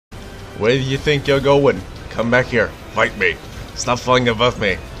Where do you think you're going? Come back here. Fight me. Stop flying above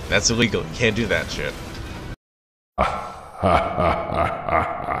me. That's illegal. You can't do that shit.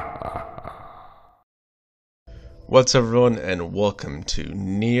 What's up, everyone, and welcome to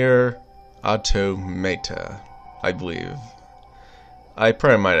NieR Automata, I believe. I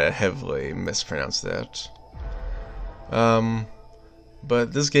probably might have heavily mispronounced that.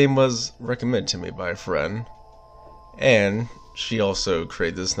 But this game was recommended to me by a friend, and she also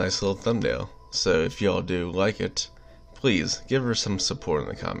created this nice little thumbnail. So if y'all do like it, please give her some support in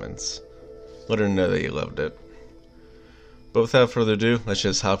the comments. Let her know that you loved it. But without further ado, let's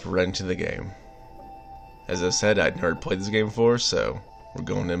just hop right into the game. As I said, I'd never played this game before, so we're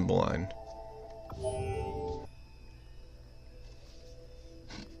going in blind.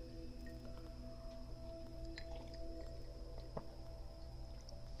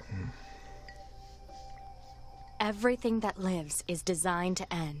 Everything that lives is designed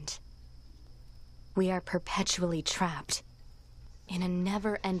to end. We are perpetually trapped in a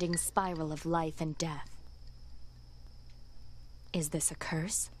never-ending spiral of life and death. Is this a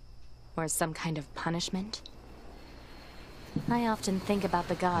curse? Or some kind of punishment? I often think about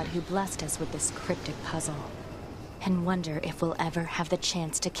the god who blessed us with this cryptic puzzle, and wonder if we'll ever have the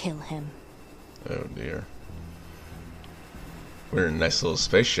chance to kill him. Oh dear. We're in a nice little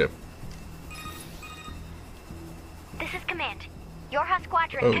spaceship. This is Command. Yorha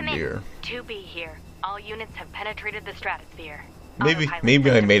Squadron, Oh come in. dear. 2B here. All units have penetrated the stratosphere. Maybe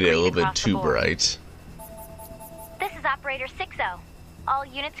Autopilot I made it a systems little bit across the too board. bright. This is Operator 6-0. All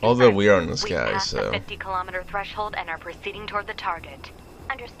units Although confirmed. we are in the We've sky, passed the so 50-kilometer threshold and are proceeding toward the target.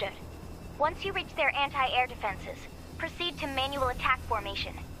 Understood. Once you reach their anti-air defenses, proceed to manual attack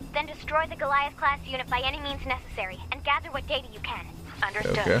formation. Then destroy the Goliath-class unit by any means necessary, and gather what data you can.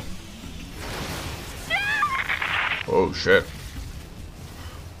 Understood. okay. Oh shit.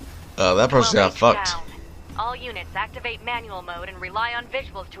 That person got 12H fucked. down. All units activate manual mode and rely on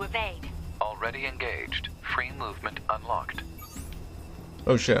visuals to evade. Already engaged. Free movement unlocked.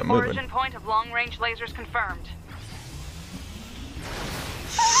 Oh shit, I'm moving. Origin point of long-range lasers confirmed.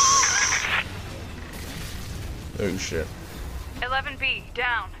 Oh shit. 11B,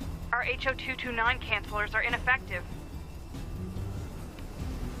 down. Our HO229 cancelers are ineffective.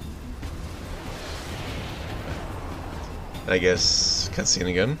 I guess cutscene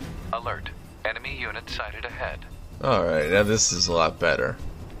again. Alert. Enemy unit sighted ahead. Alright, now this is a lot better.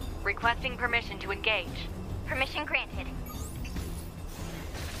 Requesting permission to engage. Permission granted.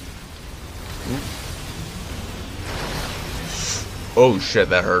 Oh shit,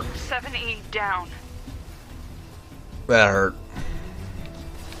 that hurt. 7E, down. That hurt.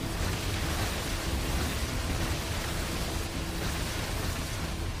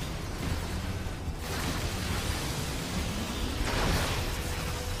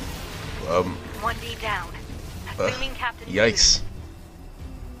 Um, 1D down. Assuming Captain yikes.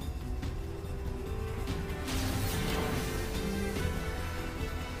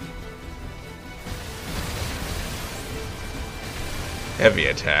 Heavy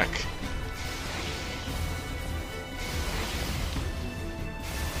attack.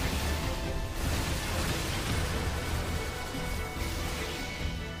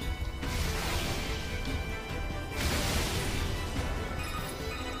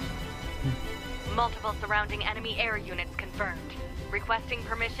 Multiple surrounding enemy air units confirmed. Requesting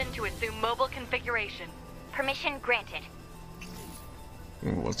permission to assume mobile configuration. Permission granted.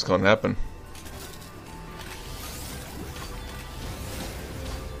 What's gonna happen?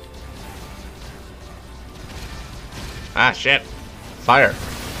 Ah, shit. Fire.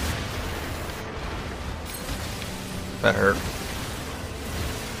 That hurt.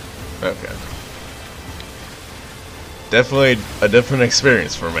 Okay. Definitely a different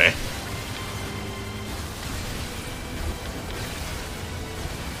experience for me.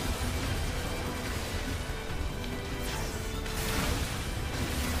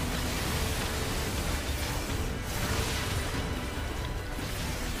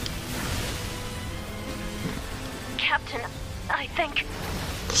 Captain, I think...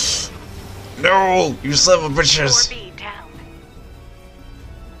 No! You son of a bitches! 4B, down.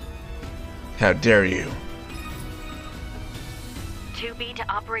 How dare you? 2B to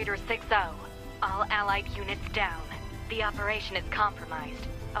Operator 6-0. All allied units down. The operation is compromised.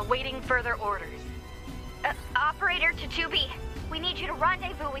 Awaiting further orders. Operator to 2B. We need you to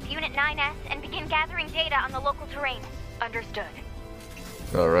rendezvous with Unit 9S and begin gathering data on the local terrain. Understood.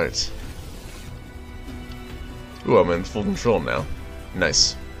 Alright. Ooh, I'm in full control now.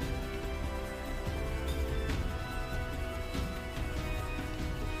 Nice.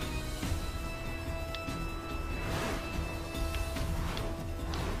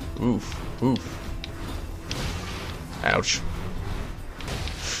 Oof. Oof. Ouch.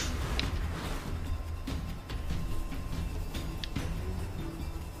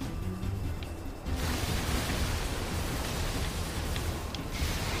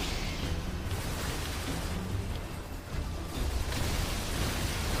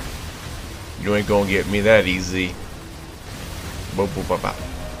 You ain't gonna get me that easy. Boop, boop, boop,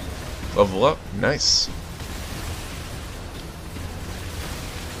 boop. Level up. Nice.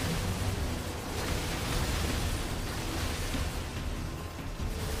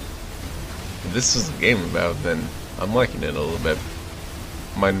 If this is a game about, then I'm liking it a little bit.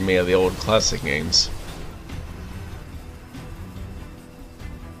 Reminded me of the old classic games.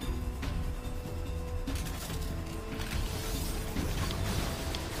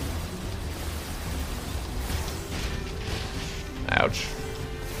 Ouch.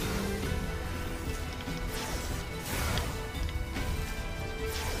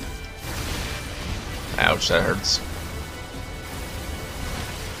 Ouch, that hurts.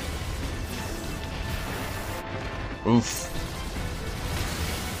 Oof.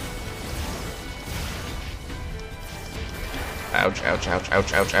 Ouch, ouch, ouch,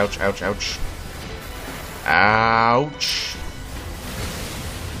 ouch, ouch, ouch, ouch, ouch. Ouch.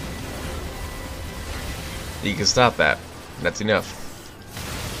 You can stop that. That's enough.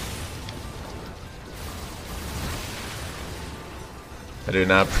 I do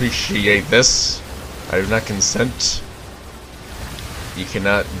not appreciate this. I do not consent. You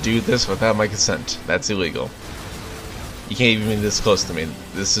cannot do this without my consent. That's illegal. You can't even be this close to me.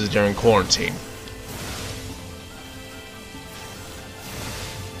 This is during quarantine.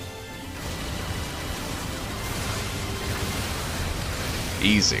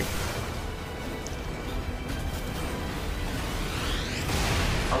 Easy.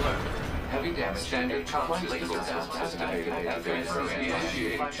 Alert. Heavy damage. Standard flight labels activated.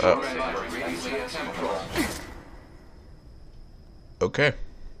 Okay.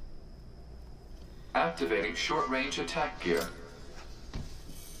 Activating short-range attack gear.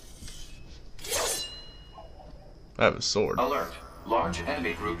 I have a sword. Alert. Large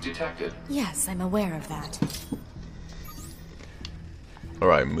enemy group detected. Yes, I'm aware of that.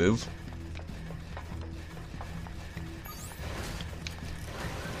 Alright, move.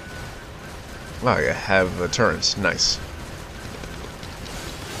 Wow, you have a turret. Nice.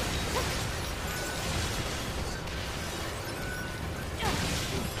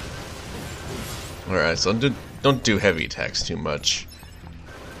 Alright, so don't do heavy attacks too much.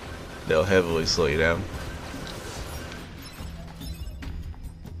 They'll heavily slow you down.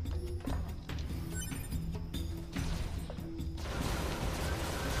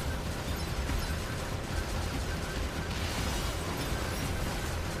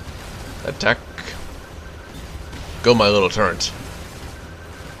 Attack. Go, my little turret.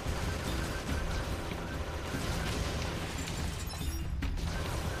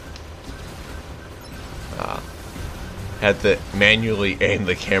 Had to manually aim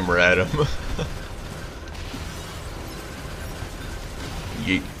the camera at him.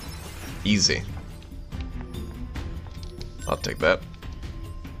 Yeet. Easy. I'll take that.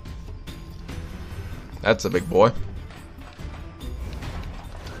 That's a big boy.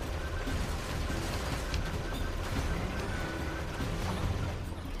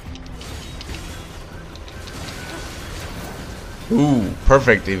 Ooh,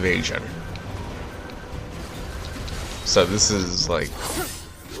 perfect evasion. So this is like,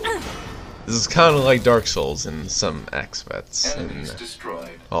 this is kind of like Dark Souls in some aspects and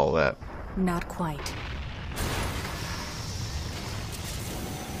Destroyed. all that. Not quite.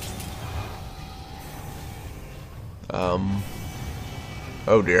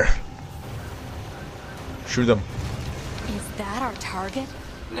 Oh dear. Shoot them. Is that our target?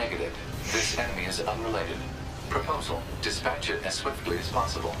 Negative. This enemy is unrelated. Proposal. Dispatch it as swiftly as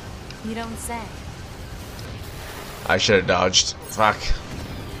possible. You don't say. I should have dodged. Fuck.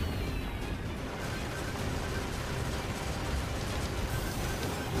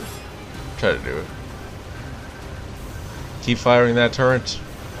 Try to do it. Keep firing that turret.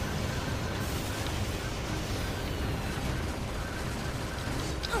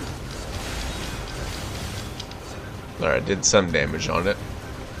 Alright, did some damage on it.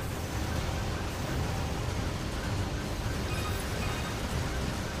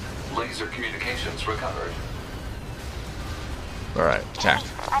 Laser communications recovered. Alright, attack.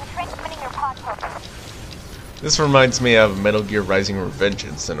 I'm transmitting your pod program. This reminds me of Metal Gear Rising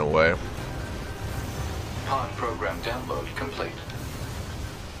Revengeance in a way. Pod program download complete.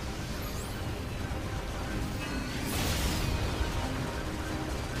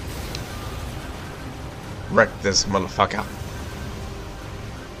 Wreck this motherfucker.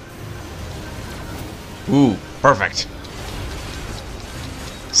 Ooh, perfect.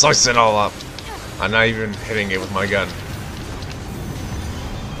 Slice it all up. I'm not even hitting it with my gun.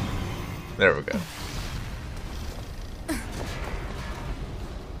 There we go.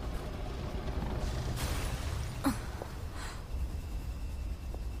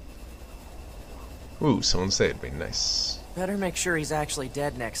 Ooh, someone saved me. Nice. Better make sure he's actually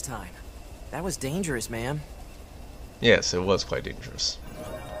dead next time. That was dangerous, man. Yes, it was quite dangerous.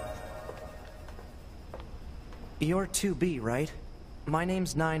 You're 2B, right? My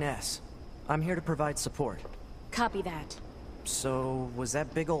name's 9S. I'm here to provide support. Copy that. So, was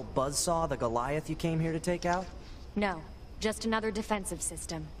that big old buzzsaw the Goliath you came here to take out? No, just another defensive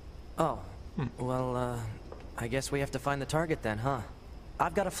system. Oh. Well, I guess we have to find the target then, huh?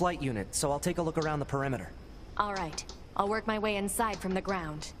 I've got a flight unit, so I'll take a look around the perimeter. All right. I'll work my way inside from the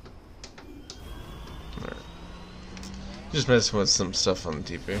ground. Right. Just messing with some stuff on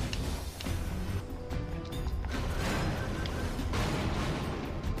the TV.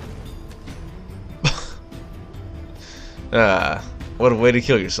 Ah, what a way to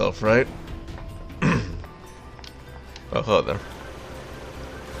kill yourself, right? Oh, hello there.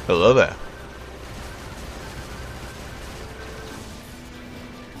 Hello there.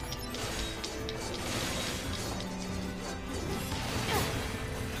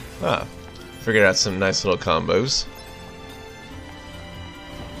 Ah, figured out some nice little combos.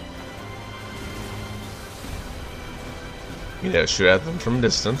 You know, shoot at them from a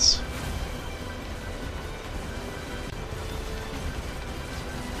distance.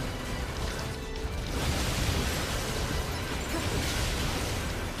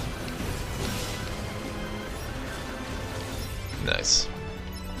 Nice.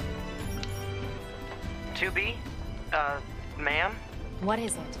 2B? Ma'am? What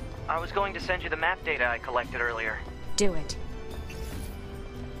is it? I was going to send you the map data I collected earlier. Do it.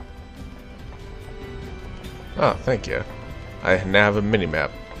 Oh, thank you. I now have a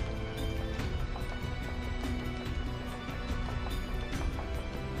mini-map.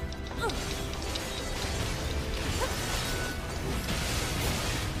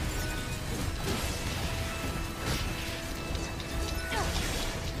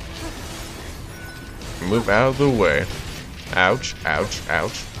 Move out of the way. Ouch, ouch,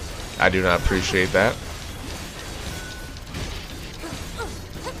 ouch. I do not appreciate that.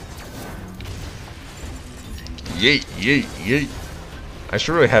 Yeet, yeet, yeet. I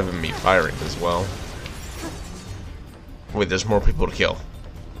should really have me firing as well. Wait, there's more people to kill.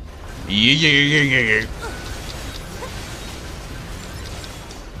 Yeet, yeet, yeet, yeet, yeet.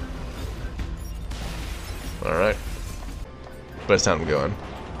 Alright. But it's time to go in.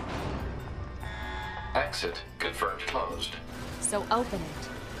 Exit confirmed closed. So open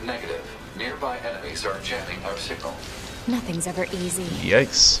it. Negative. Nearby enemies are jamming our signal. Nothing's ever easy.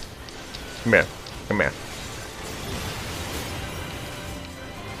 Yikes. Come here. Come here.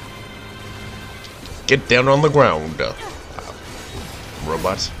 Get down on the ground.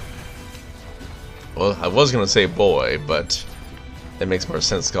 Robots. Well, I was gonna say boy, but it makes more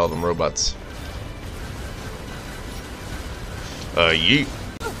sense to call them robots. Yeet.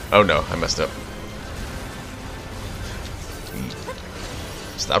 Oh no, I messed up.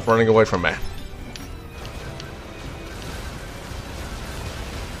 Stop running away from me.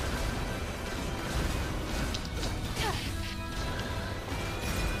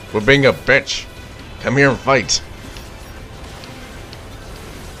 We're being a bitch. Come here and fight.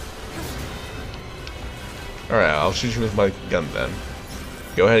 Alright, I'll shoot you with my gun then.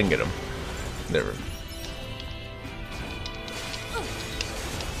 Go ahead and get him. Never.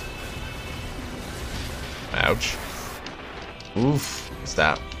 Ouch. Oof.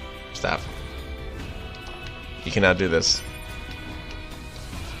 Stop. Stop. You cannot do this.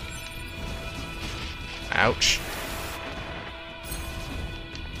 Ouch.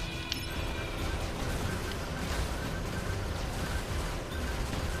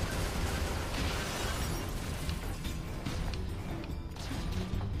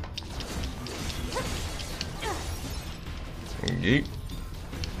 Yeet.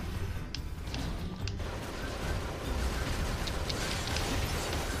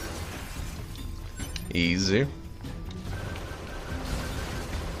 Easy.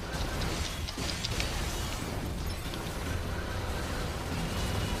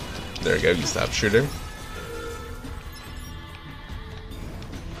 There you go, you stop shooting.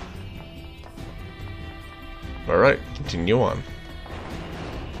 Alright, continue on.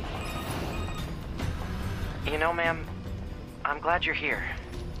 You know, ma'am, I'm glad you're here.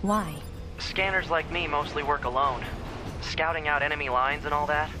 Why? Scanners like me mostly work alone. Scouting out enemy lines and all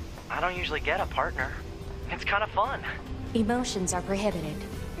that. I don't usually get a partner. It's kind of fun. Emotions are prohibited.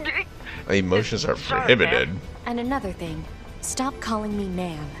 Emotions are Sorry, prohibited. ma'am. And another thing, stop calling me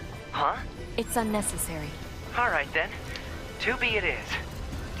ma'am. Huh? It's unnecessary. Alright then. 2B it is.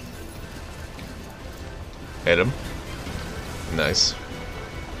 Hit him. Nice.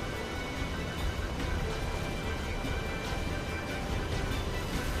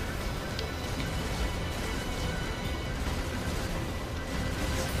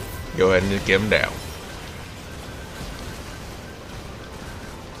 Go ahead and get him down.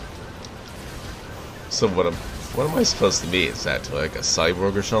 So what am I supposed to be? Is that like a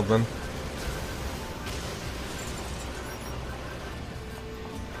cyborg or something?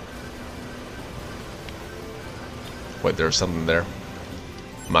 Wait, there's something there.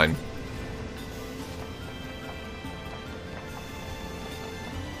 Mine.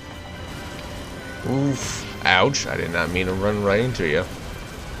 Oof. Ouch. I did not mean to run right into you.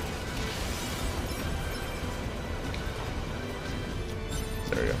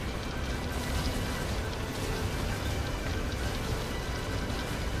 There we go.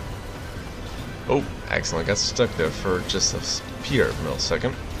 Oh, excellent. Got stuck there for just a pure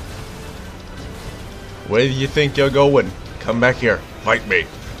millisecond. Where do you think you're going? Come back here. Fight me.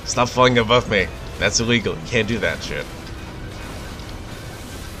 Stop flying above me. That's illegal. You can't do that shit.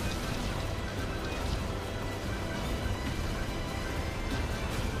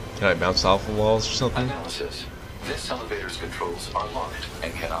 Can I bounce off the walls or something? Analysis. This elevator's controls are locked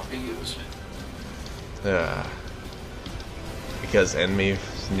and cannot be used. Because enemies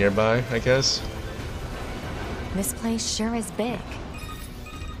nearby, I guess? This place sure is big.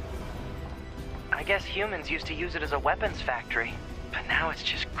 I guess humans used to use it as a weapons factory, but now it's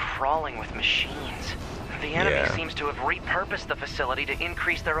just crawling with machines. The enemy Yeah. seems to have repurposed the facility to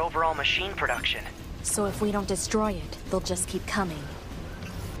increase their overall machine production. So if we don't destroy it, they'll just keep coming.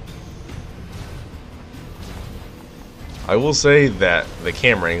 I will say that the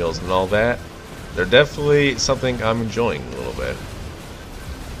camera angles and all that, they're definitely something I'm enjoying a little bit.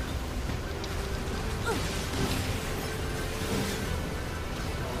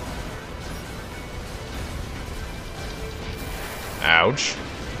 Ouch.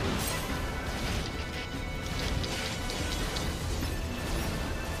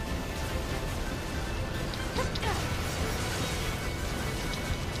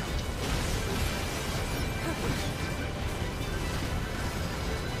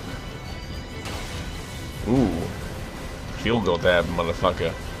 Ooh. Field goal dab,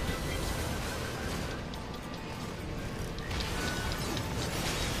 motherfucker.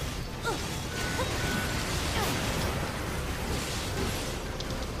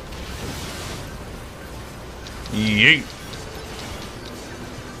 Yeet.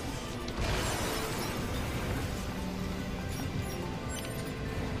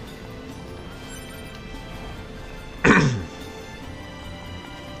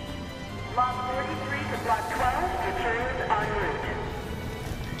 Lot 43 to Block 12, materials en route.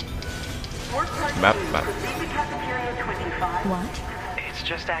 Work party Map, B, map. proceed to cafeteria 25. What? It's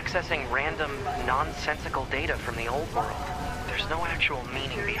just accessing random, nonsensical data from the old world. There's no actual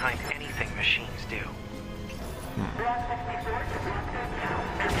meaning behind anything machines do. Block 64 to Block 13,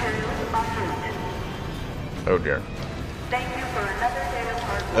 materials en route. Oh dear. Thank you for another day of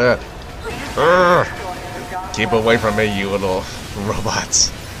hard work. Keep away from me, you little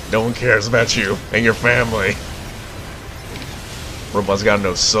robots. No one cares about you and your family. Robots got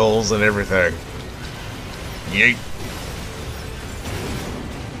no souls and everything. Yeet.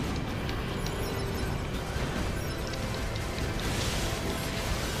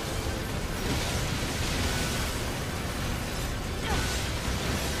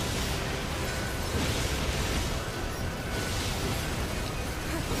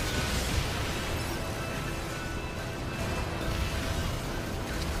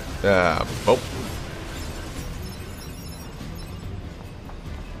 Oh.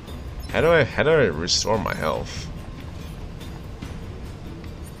 How do I restore my health?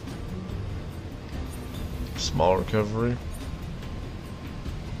 Small recovery.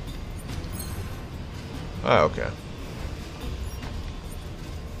 Oh, okay.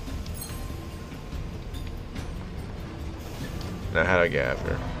 Now how do I get out of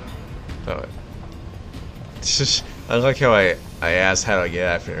here? Oh, I like how I asked how do I get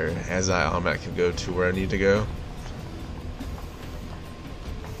out of here as I automatically go to where I need to go.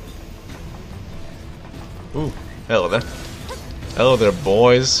 Ooh, hello there. Hello there,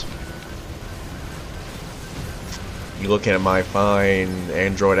 boys. You looking at my fine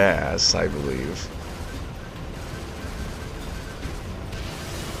android ass, I believe.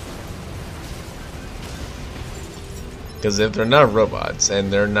 Because if they're not robots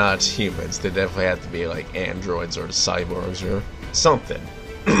and they're not humans, they definitely have to be like androids or cyborgs or something.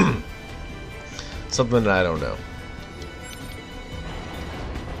 Something I don't know.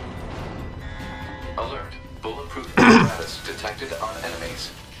 Alert. Bulletproof apparatus detected on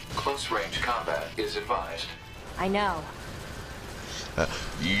enemies. Close range combat is advised. I know.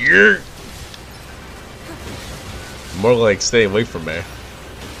 Yeah. More like stay away from me.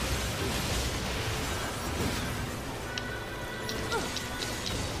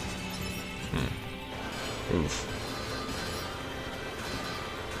 Oof.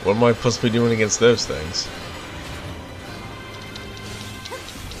 What am I supposed to be doing against those things?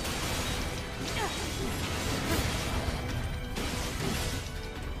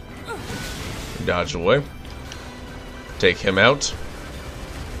 Dodge away. Take him out.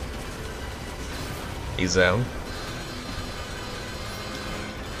 He's down.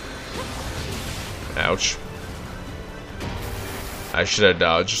 Ouch. I should have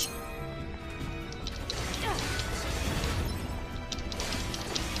dodged.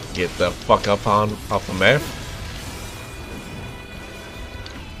 Get the fuck up off of me.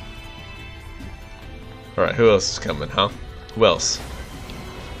 Alright, who else is coming, huh? Who else?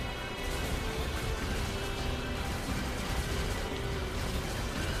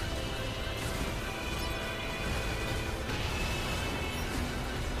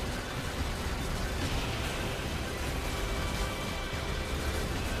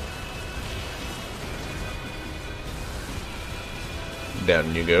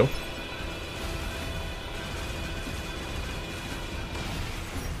 Down you go.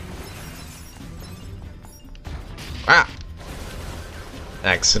 Ah!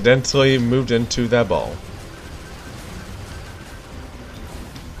 Accidentally moved into that ball.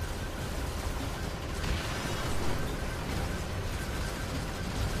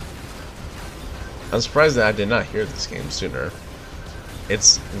 I'm surprised that I did not hear this game sooner.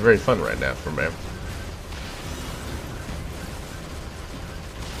 It's very fun right now for me.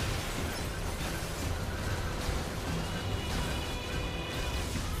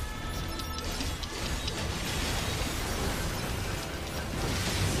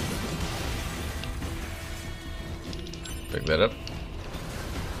 Pick that up.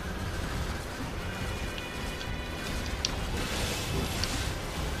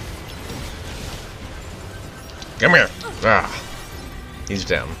 Come here. Ah, he's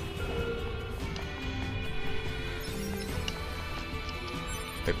down.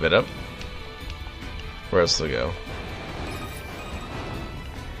 Pick that up. Where else to go?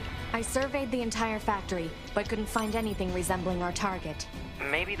 I surveyed the entire factory, but couldn't find anything resembling our target.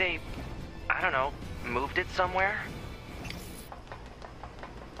 Maybe they, I don't know, moved it somewhere?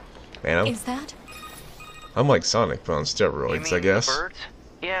 Man, Is that? I'm like Sonic, but on steroids, You I mean guess. the birds?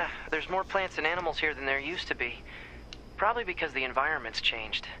 Yeah, there's more plants and animals here than there used to be. Probably because the environment's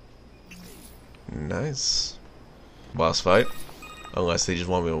changed. Nice. Boss fight? Unless they just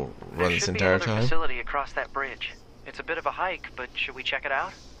want me to run this entire There should be another time. facility across that bridge. It's a bit of a hike, but should we check it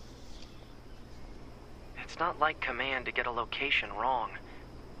out? It's not like Command to get a location wrong.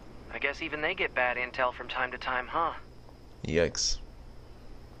 I guess even they get bad intel from time to time, huh? Yikes.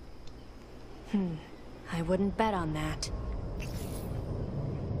 I wouldn't bet on that.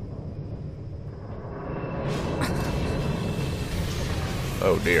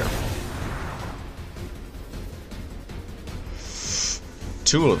 Oh dear.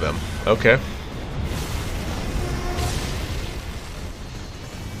 Two of them. Okay.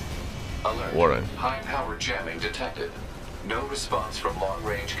 Alert. Warning. High-power jamming detected. No response from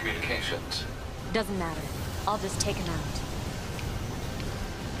long-range communications. Doesn't matter. I'll just take him out.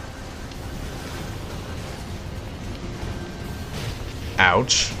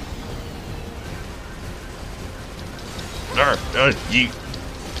 Ouch. Yeet.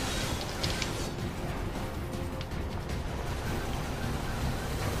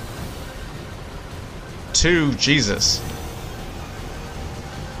 Two, Jesus.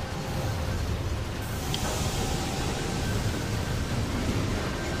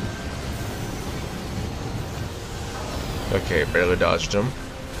 Okay, barely dodged him.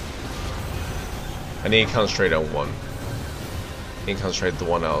 I need to concentrate on one. I need to concentrate the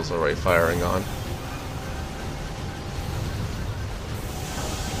one I was already firing on.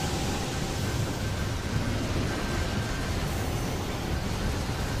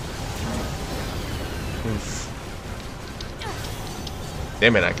 Oof.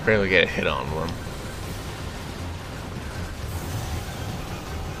 Damn it, I can barely get a hit on one.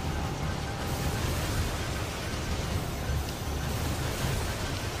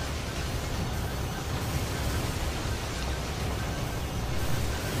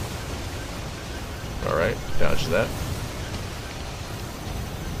 Alright, dodge that.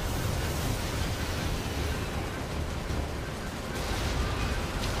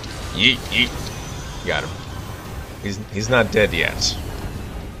 Yeet, yeet. Got him. He's not dead yet.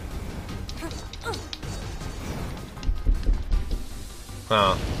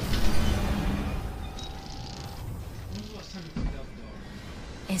 Huh.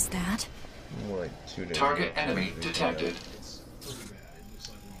 Is that? More like 2 days. Target enemy detected.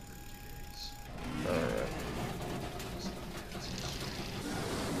 Alright.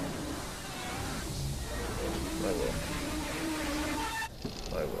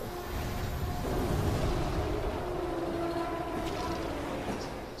 I will.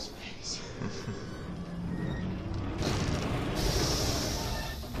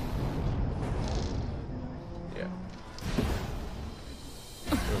 Yeah.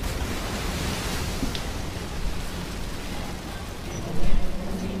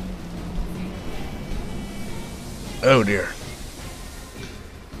 Oh dear.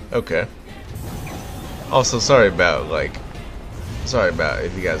 Okay. Also, sorry about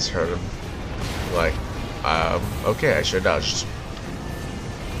if you guys heard him. Like, okay, I should have dodged.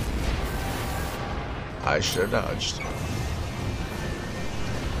 I should have dodged.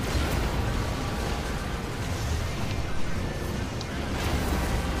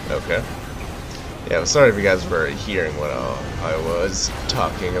 Okay. Yeah, sorry if you guys were hearing what I was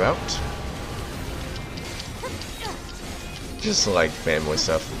talking about. Just like family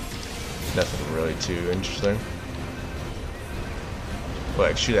stuff. Nothing really too interesting.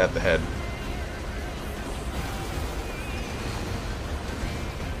 Like, shoot at the head.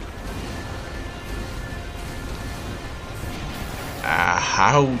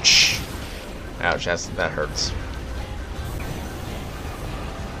 Ouch! Ouch, that hurts.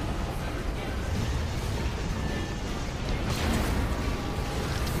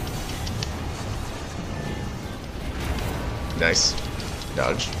 Nice.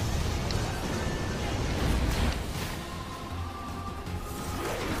 Dodge.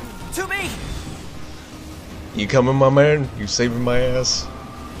 To me! You coming, my man? You saving my ass?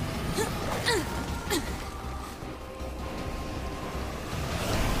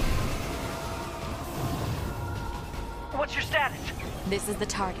 What's your status? This is the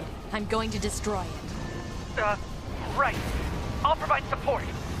target. I'm going to destroy it. Right. I'll provide support.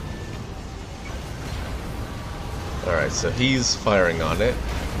 Alright, so he's firing on it.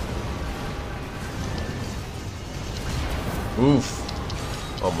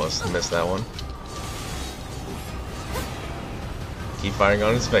 Oof. Almost missed that one. Keep firing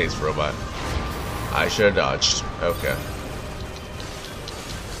on his face, robot. I should have dodged. Okay.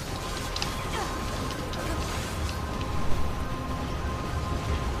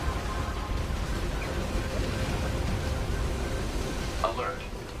 Alert.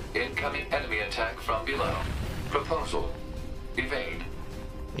 Incoming enemy attack from below. Proposal. Evade.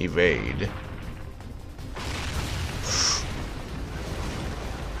 Evade.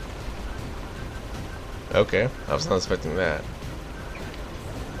 Okay, I was not expecting that.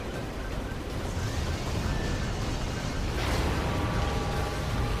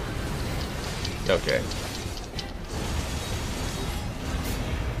 Okay.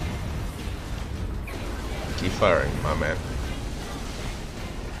 Keep firing, my man.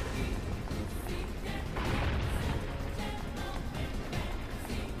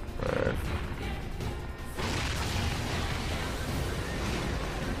 Alright.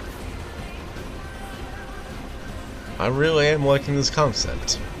 I really am liking this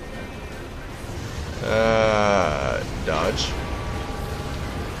concept. Dodge.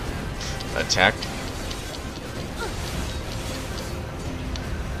 Attack.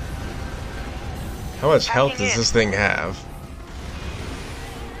 How much health does this thing have?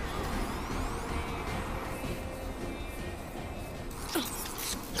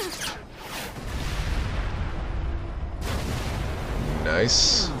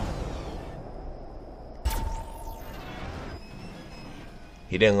 Nice.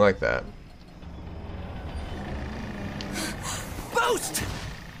 He didn't like that. Boost!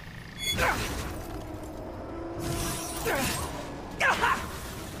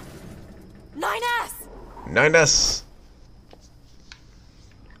 9S! 9S!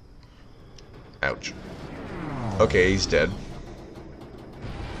 Ouch. Okay, he's dead.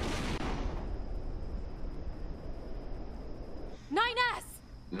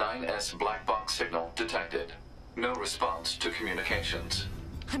 9S black box signal detected. No response to communications.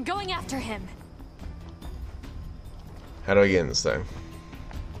 I'm going after him. How do I get in this thing?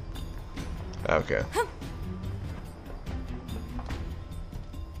 Okay.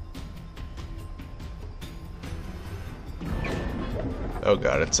 Oh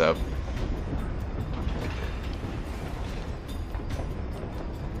god, it's up.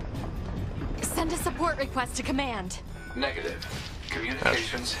 Send a support request to command. Negative.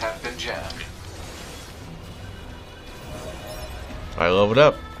 Communications have been jammed. I leveled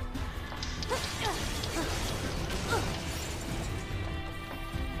up.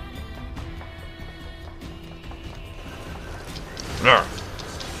 Arrgh.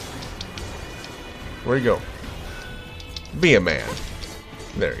 Where you go? Be a man.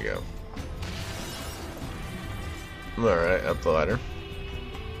 There you go. Alright, up the ladder.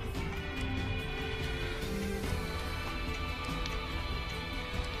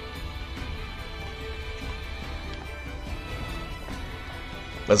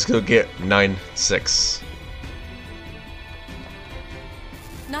 Let's go get 9-6.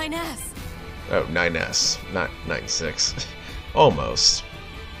 9S. Oh, 9S, not 9-6. Almost.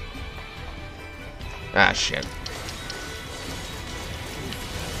 Ah, shit.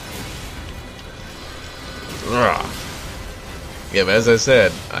 Ugh. Yeah, but as I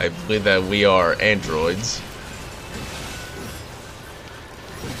said, I believe that we are androids.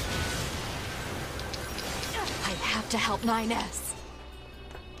 I have to help 9S.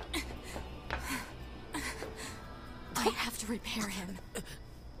 I have to repair him.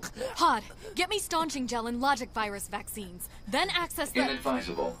 Pod, get me staunching gel and logic virus vaccines. Then access the...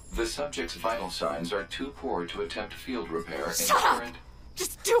 Inadvisable. The subject's vital signs are too poor to attempt field repair in Shut up! current...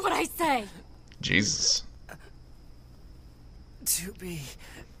 Just do what I say! Jesus. 2B.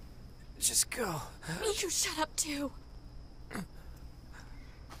 Just go. You shut up too.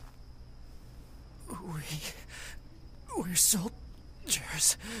 We're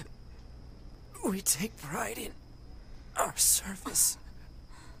soldiers. We take pride in our service.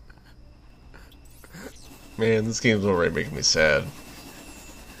 Man, this game's already making me sad.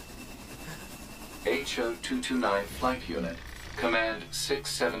 HO-229 Flight Unit. Command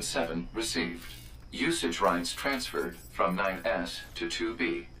 677 received. Usage rights transferred from 9S to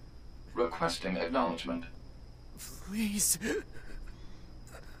 2B. Requesting acknowledgement. Please.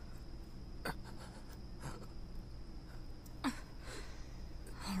 All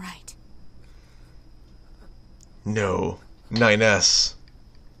right. No. 9S.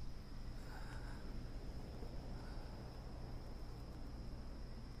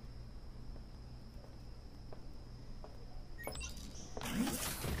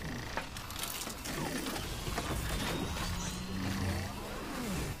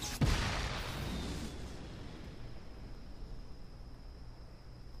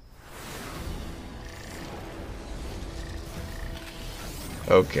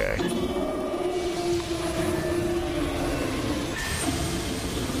 Okay.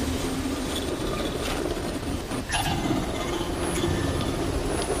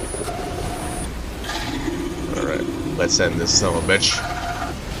 Alright, let's end this son of a bitch.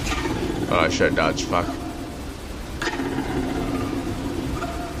 Oh, I should have dodged, fuck.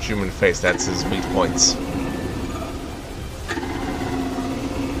 Shoot him in the face, that's his weak points.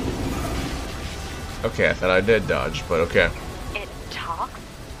 Okay, I thought I did dodge, but okay. It talks?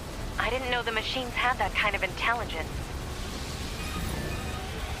 I didn't know the machines had that kind of intelligence.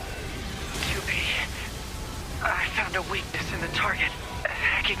 2B, I found a weakness in the target.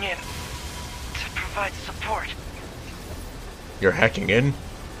 Hacking in to provide support. You're hacking in?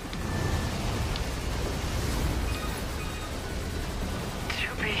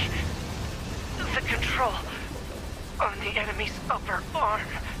 2B, the control on the enemy's upper arm.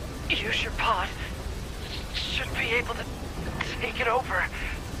 Use your pod. Should be able to take it over.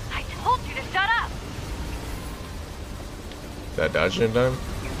 I told you to shut up! That dodging in time?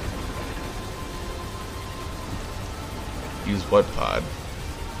 Use what pod?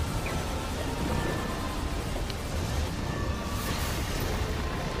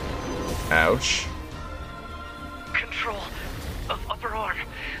 Ouch. Control of upper arm.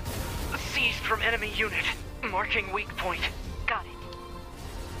 Seized from enemy unit. Marking weak point. Got it.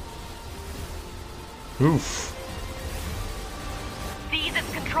 Oof. Seize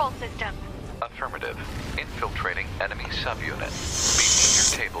its control system. Affirmative. Infiltrating enemy subunit.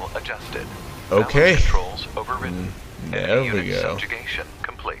 Behavior table adjusted. Okay. Balance controls overridden. There Enemy we unit go. subjugation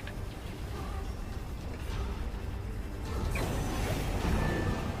complete.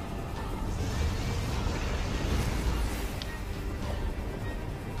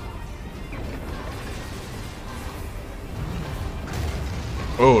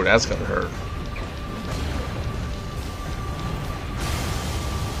 Oh, that's gonna hurt.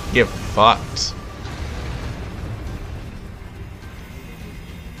 Get fucked.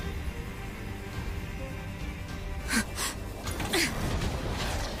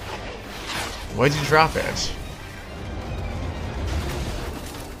 Why'd you drop it?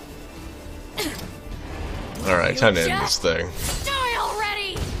 Alright, time to end this thing. Die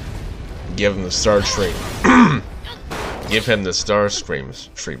already! Give him the star stream. Give him the star screams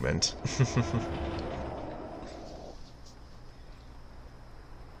treatment.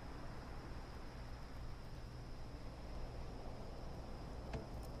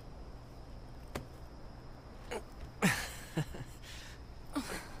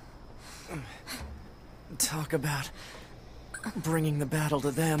 Talk about bringing the battle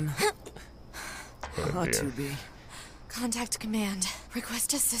to them. Oh, dear. 2B. Contact command.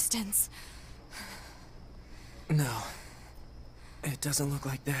 Request assistance. No. It doesn't look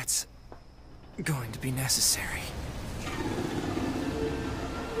like that's going to be necessary.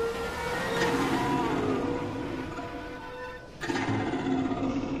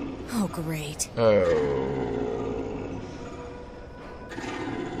 Oh, great. Oh.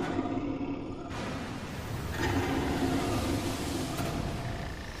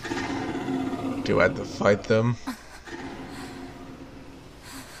 Do I have to fight them? I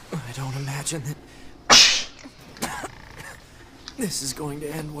don't imagine that this is going to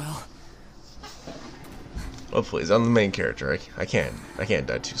end well. Oh please, I'm the main character. I can't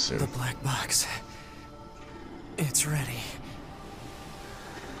die too soon. The black box. It's ready.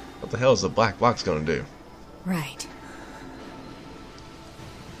 What the hell is the black box gonna do? Right.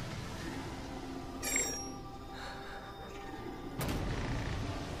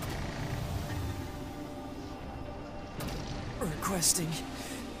 Requesting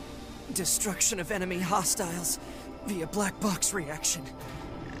destruction of enemy hostiles via black box reaction.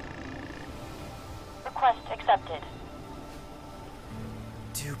 Request accepted.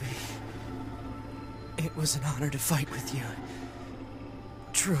 2B. It was an honor to fight with you.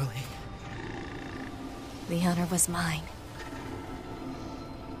 Truly. The honor was mine.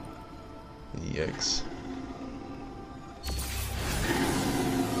 Yikes.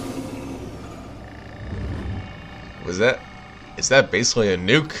 Is that basically a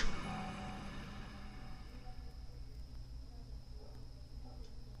nuke?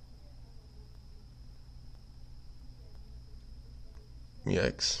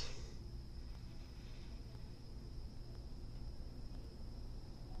 Yikes.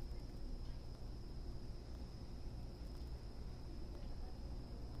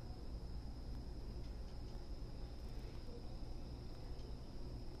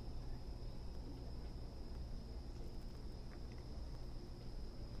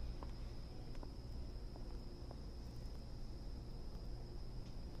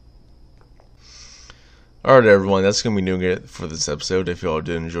 Alright everyone, that's going to be doing it for this episode. If you all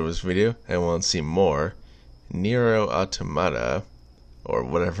did enjoy this video and want to see more NieR Automata or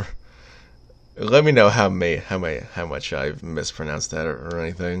whatever, let me know how much I've mispronounced that or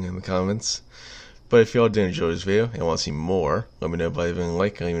anything in the comments. But if you all did enjoy this video and want to see more, let me know by leaving a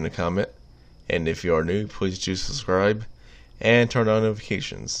like and leaving a comment. And if you are new, please do subscribe and turn on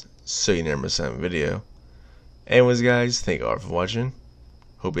notifications so you never miss out on a video. Anyways guys, thank you all for watching.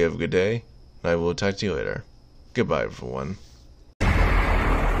 Hope you have a good day. I will talk to you later. Goodbye, everyone.